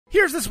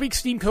Here's this week's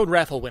Steam Code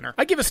raffle winner.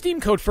 I give a Steam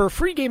code for a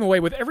free game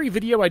away with every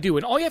video I do,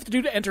 and all you have to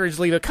do to enter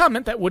is leave a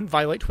comment that wouldn't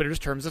violate Twitter's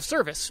terms of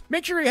service.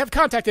 Make sure you have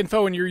contact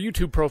info in your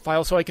YouTube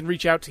profile so I can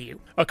reach out to you.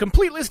 A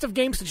complete list of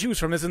games to choose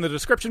from is in the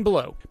description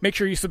below. Make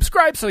sure you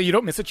subscribe so you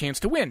don't miss a chance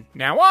to win.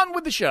 Now on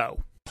with the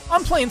show.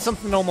 I'm playing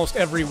something almost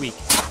every week,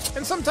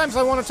 and sometimes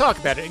I want to talk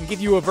about it and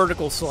give you a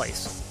vertical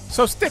slice.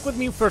 So stick with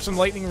me for some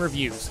lightning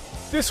reviews.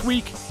 This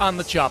week on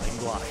the chopping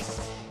block.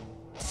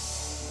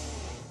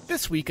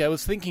 This week I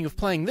was thinking of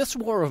playing This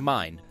War of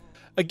Mine,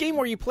 a game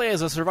where you play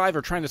as a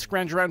survivor trying to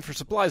scrounge around for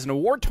supplies in a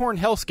war-torn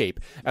hellscape,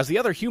 as the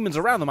other humans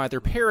around them either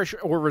perish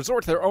or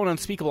resort to their own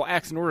unspeakable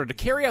acts in order to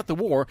carry out the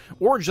war,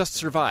 or just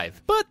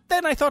survive. But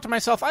then I thought to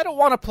myself, I don't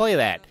want to play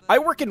that. I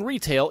work in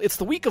retail, it's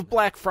the week of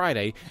Black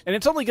Friday, and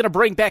it's only going to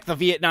bring back the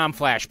Vietnam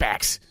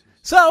flashbacks.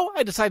 So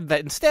I decided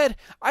that instead,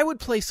 I would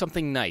play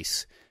something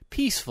nice,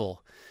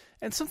 peaceful,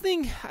 and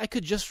something I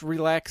could just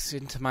relax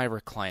into my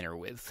recliner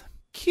with.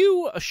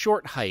 Cue A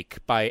Short Hike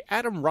by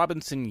Adam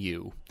Robinson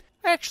Yu.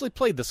 I actually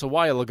played this a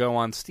while ago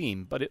on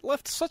Steam, but it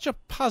left such a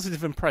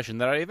positive impression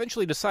that I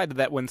eventually decided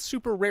that when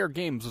Super Rare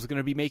Games was going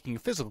to be making a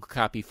physical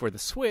copy for the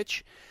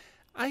Switch,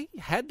 I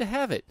had to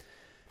have it.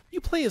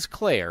 You play as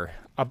Claire,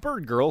 a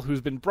bird girl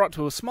who's been brought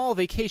to a small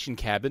vacation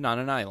cabin on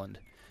an island.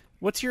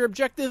 What's your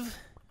objective?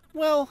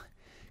 Well,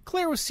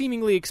 Claire was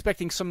seemingly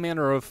expecting some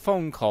manner of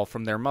phone call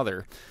from their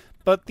mother,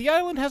 but the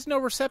island has no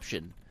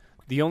reception.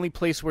 The only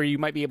place where you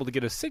might be able to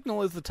get a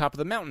signal is the top of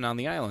the mountain on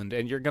the island,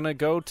 and you're gonna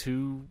go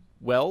to,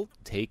 well,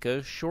 take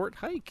a short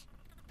hike.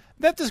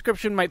 That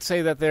description might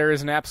say that there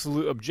is an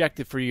absolute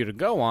objective for you to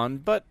go on,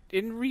 but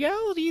in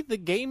reality, the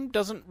game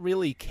doesn't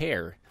really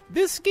care.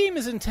 This game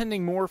is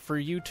intending more for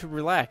you to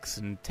relax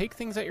and take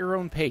things at your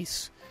own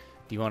pace.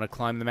 Do you want to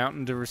climb the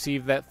mountain to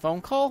receive that phone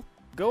call?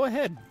 Go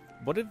ahead.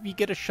 What if you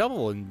get a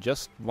shovel and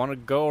just want to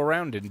go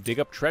around and dig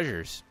up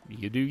treasures?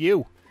 You do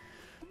you.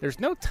 There's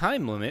no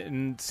time limit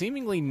and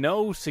seemingly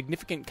no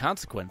significant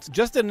consequence,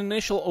 just an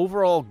initial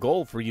overall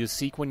goal for you to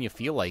seek when you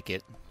feel like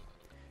it.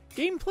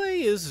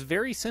 Gameplay is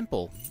very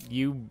simple.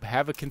 You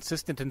have a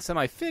consistent and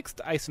semi-fixed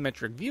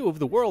isometric view of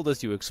the world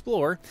as you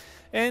explore,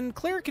 and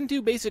Claire can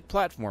do basic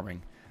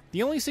platforming.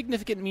 The only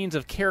significant means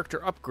of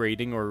character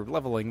upgrading or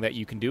leveling that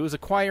you can do is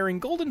acquiring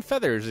golden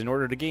feathers in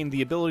order to gain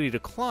the ability to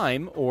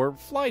climb or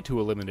fly to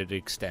a limited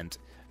extent.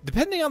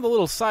 Depending on the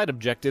little side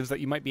objectives that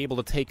you might be able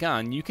to take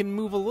on, you can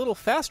move a little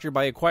faster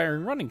by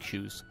acquiring running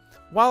shoes.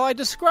 While I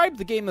described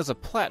the game as a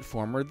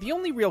platformer, the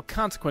only real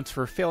consequence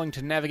for failing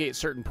to navigate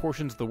certain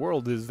portions of the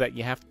world is that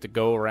you have to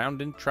go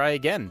around and try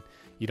again.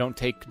 You don't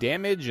take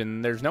damage,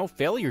 and there's no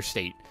failure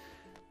state.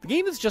 The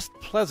game is just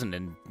pleasant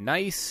and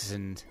nice,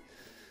 and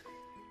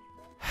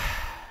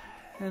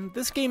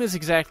this game is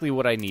exactly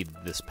what I needed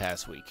this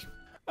past week.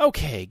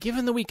 Okay,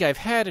 given the week I've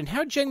had and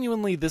how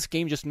genuinely this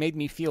game just made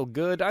me feel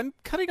good, I'm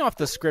cutting off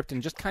the script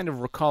and just kind of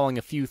recalling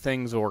a few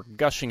things or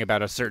gushing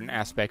about a certain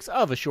aspects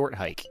of A Short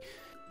Hike.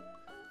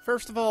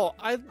 First of all,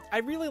 I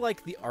really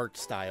like the art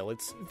style.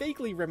 It's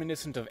vaguely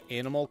reminiscent of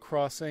Animal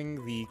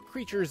Crossing. The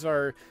creatures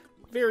are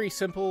very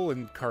simple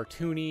and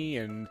cartoony,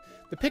 and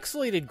the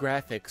pixelated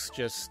graphics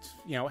just,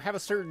 have a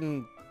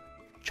certain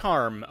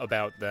charm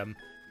about them.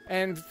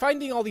 And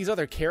finding all these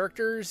other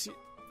characters,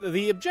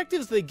 the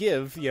objectives they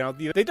give,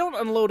 they don't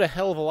unload a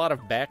hell of a lot of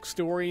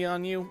backstory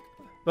on you,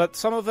 but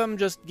some of them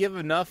just give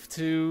enough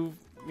to,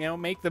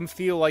 make them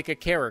feel like a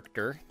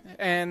character.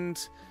 And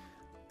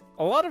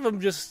a lot of them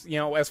just,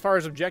 as far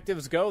as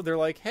objectives go, they're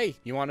like, hey,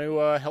 you want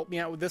to help me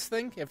out with this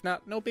thing? If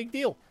not, no big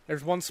deal.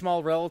 There's one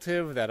small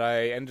relative that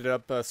I ended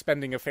up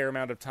spending a fair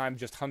amount of time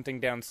just hunting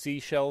down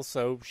seashells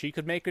so she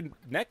could make a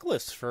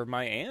necklace for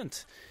my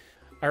aunt.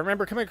 I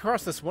remember coming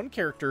across this one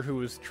character who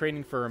was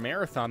training for a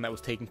marathon that was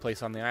taking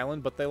place on the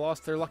island, but they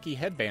lost their lucky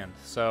headband,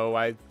 so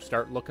I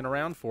start looking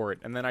around for it.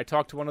 And then I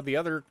talked to one of the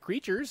other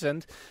creatures,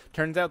 and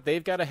turns out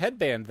they've got a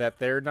headband that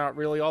they're not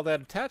really all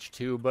that attached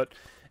to, but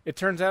it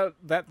turns out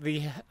that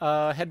the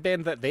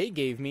headband that they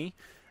gave me,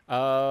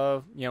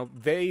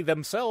 they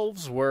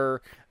themselves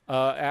were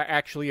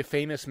actually a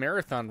famous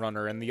marathon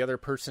runner, and the other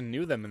person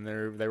knew them,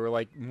 and they were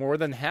like more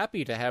than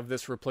happy to have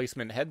this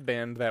replacement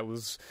headband that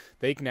was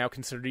they now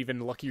considered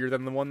even luckier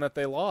than the one that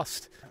they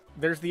lost.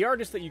 There's the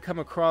artist that you come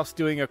across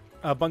doing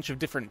a bunch of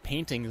different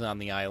paintings on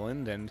the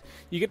island, and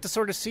you get to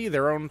sort of see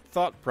their own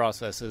thought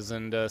processes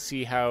and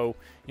see how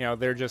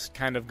they're just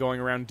kind of going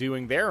around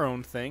doing their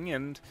own thing,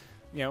 and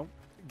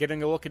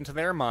getting a look into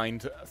their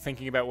mind,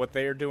 thinking about what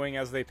they're doing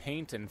as they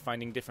paint and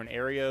finding different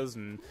areas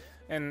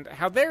and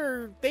how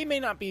they may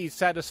not be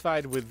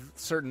satisfied with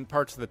certain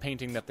parts of the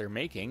painting that they're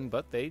making,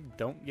 but they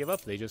don't give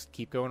up. They just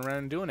keep going around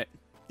and doing it.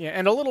 Yeah,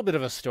 and a little bit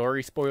of a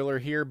story spoiler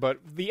here, but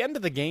the end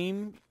of the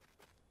game,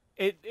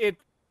 it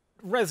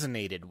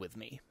resonated with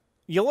me.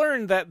 You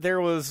learn that there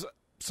was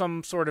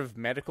some sort of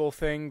medical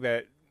thing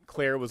that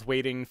Claire was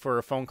waiting for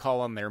a phone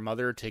call on their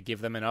mother to give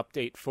them an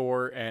update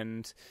for,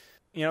 and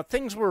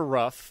things were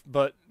rough,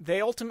 but they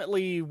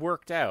ultimately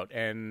worked out,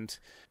 and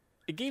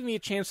it gave me a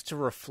chance to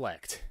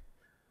reflect.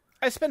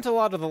 I spent a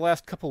lot of the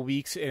last couple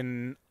weeks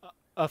in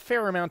a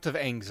fair amount of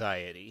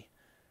anxiety.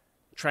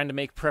 trying to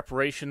make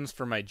preparations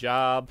for my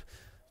job,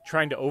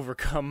 trying to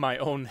overcome my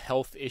own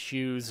health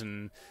issues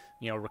and,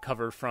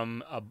 recover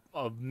from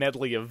a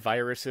medley of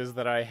viruses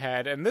that I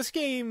had. And this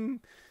game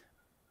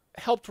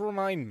helped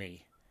remind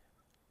me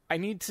I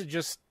need to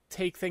just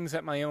take things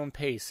at my own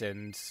pace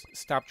and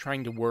stop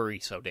trying to worry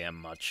so damn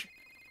much.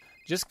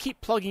 Just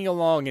keep plugging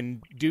along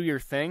and do your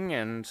thing,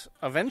 and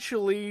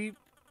eventually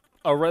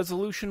a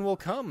resolution will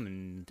come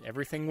and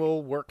everything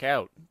will work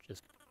out.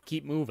 Just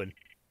keep moving.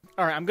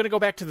 Alright, I'm gonna go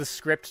back to the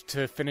script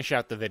to finish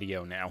out the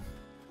video now.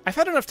 I've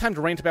had enough time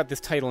to rant about this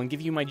title and give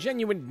you my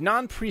genuine,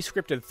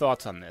 non-prescripted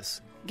thoughts on this.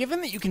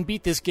 Given that you can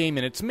beat this game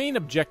in its main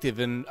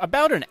objective in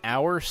about an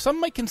hour, some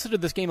might consider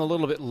this game a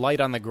little bit light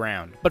on the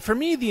ground. But for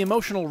me, the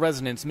emotional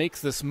resonance makes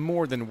this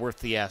more than worth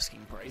the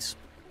asking price.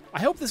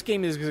 I hope this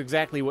game is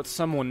exactly what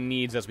someone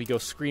needs as we go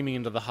screaming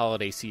into the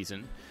holiday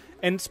season.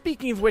 And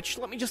speaking of which,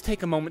 let me just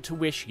take a moment to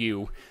wish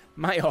you,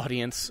 my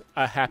audience,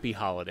 a happy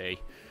holiday.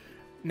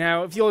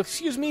 Now, if you'll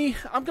excuse me,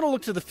 I'm going to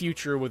look to the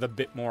future with a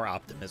bit more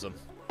optimism.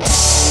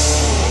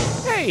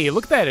 Hey,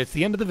 look at that, it's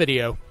the end of the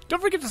video.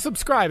 Don't forget to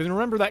subscribe, and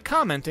remember that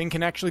commenting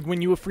can actually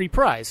win you a free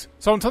prize.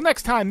 So until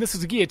next time, this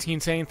is a Guillotine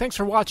saying thanks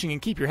for watching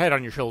and keep your head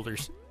on your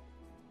shoulders.